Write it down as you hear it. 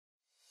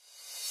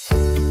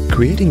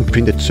Creating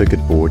printed circuit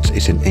boards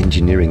is an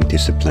engineering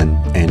discipline,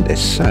 and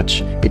as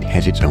such, it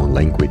has its own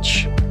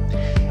language.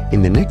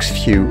 In the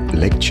next few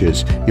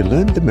lectures, you'll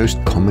learn the most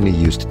commonly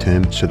used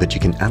terms so that you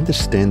can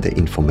understand the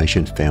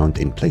information found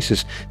in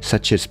places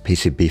such as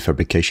PCB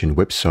fabrication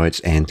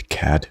websites and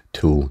CAD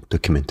tool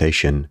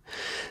documentation.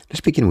 Let's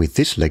begin with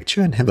this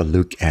lecture and have a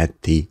look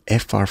at the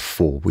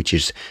FR4, which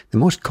is the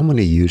most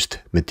commonly used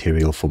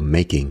material for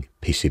making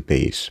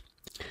PCBs.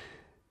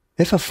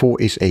 FR4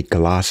 is a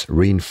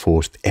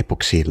glass-reinforced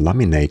epoxy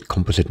laminate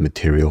composite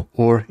material,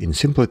 or in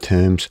simpler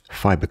terms,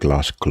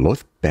 fiberglass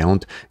cloth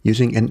bound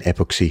using an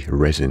epoxy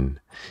resin.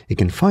 You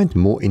can find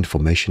more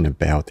information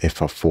about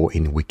FR4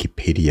 in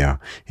Wikipedia,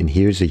 and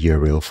here's a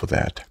URL for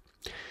that.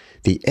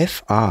 The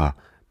FR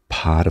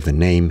part of the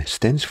name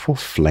stands for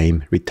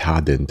flame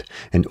retardant,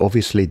 an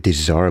obviously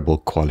desirable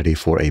quality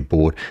for a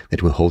board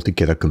that will hold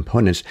together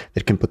components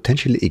that can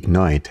potentially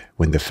ignite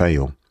when they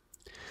fail.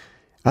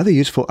 Other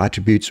useful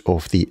attributes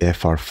of the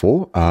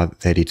FR4 are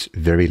that it's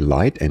very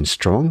light and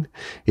strong,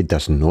 it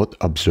does not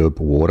absorb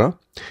water,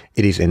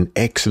 it is an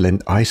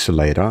excellent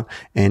isolator,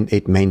 and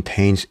it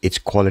maintains its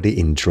quality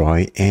in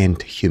dry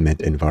and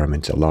humid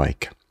environments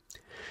alike.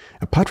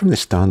 Apart from the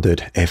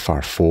standard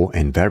FR4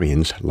 and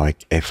variants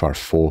like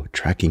FR4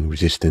 tracking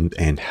resistant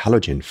and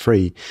halogen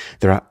free,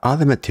 there are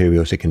other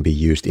materials that can be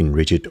used in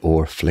rigid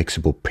or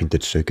flexible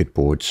printed circuit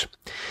boards.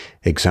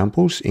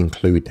 Examples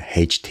include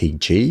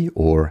HTG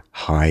or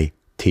high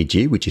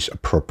TG, which is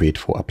appropriate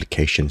for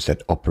applications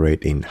that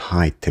operate in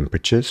high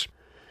temperatures,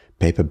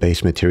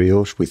 paper-based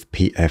materials with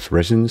PF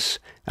resins,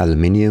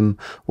 aluminium,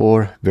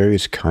 or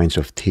various kinds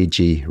of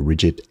TG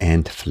rigid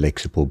and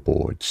flexible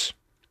boards.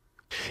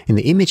 In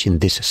the image in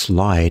this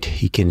slide,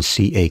 you can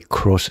see a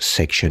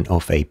cross-section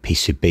of a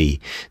PCB.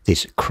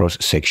 This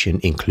cross-section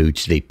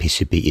includes the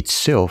PCB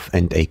itself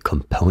and a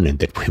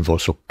component that we've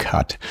also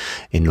cut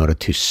in order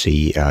to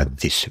see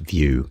this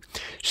view.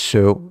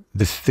 So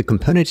the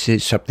component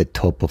is up the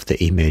top of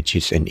the image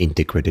is an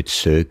integrated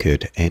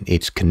circuit, and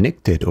it's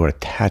connected or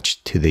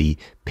attached to the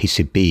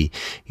PCB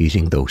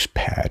using those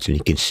pads. And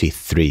you can see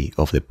 3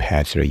 of the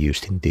pads that are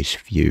used in this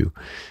view.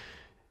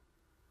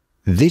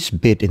 This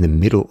bit in the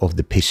middle of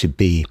the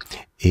PCB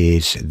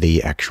is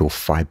the actual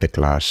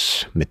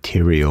fiberglass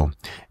material,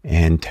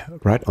 and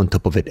right on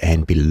top of it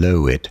and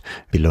below it,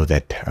 below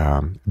that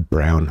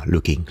brown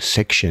looking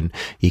section,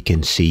 you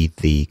can see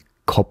the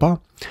copper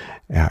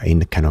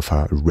in kind of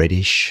a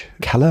reddish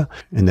color,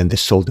 and then the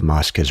solder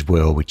mask as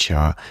well, which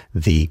are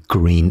the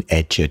green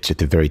edges at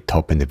the very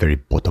top and the very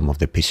bottom of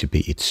the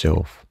PCB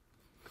itself.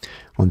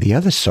 On the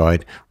other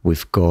side,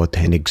 we've got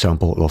an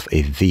example of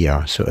a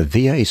via. So a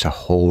via is a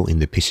hole in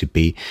the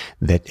PCB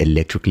that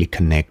electrically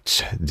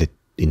connects,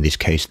 in this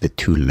case, the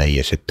 2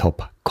 layers, the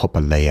top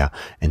copper layer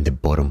and the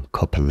bottom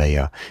copper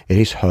layer. It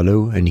is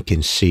hollow, and you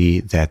can see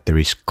that there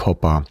is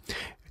copper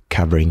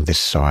covering the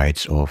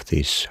sides of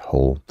this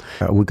hole.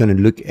 We're going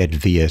to look at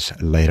vias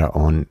later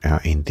on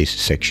in this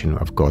section.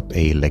 I've got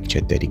a lecture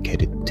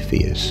dedicated to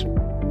vias.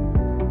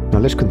 Now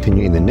let's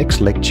continue in the next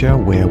lecture,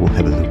 where we'll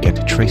have a look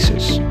at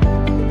traces.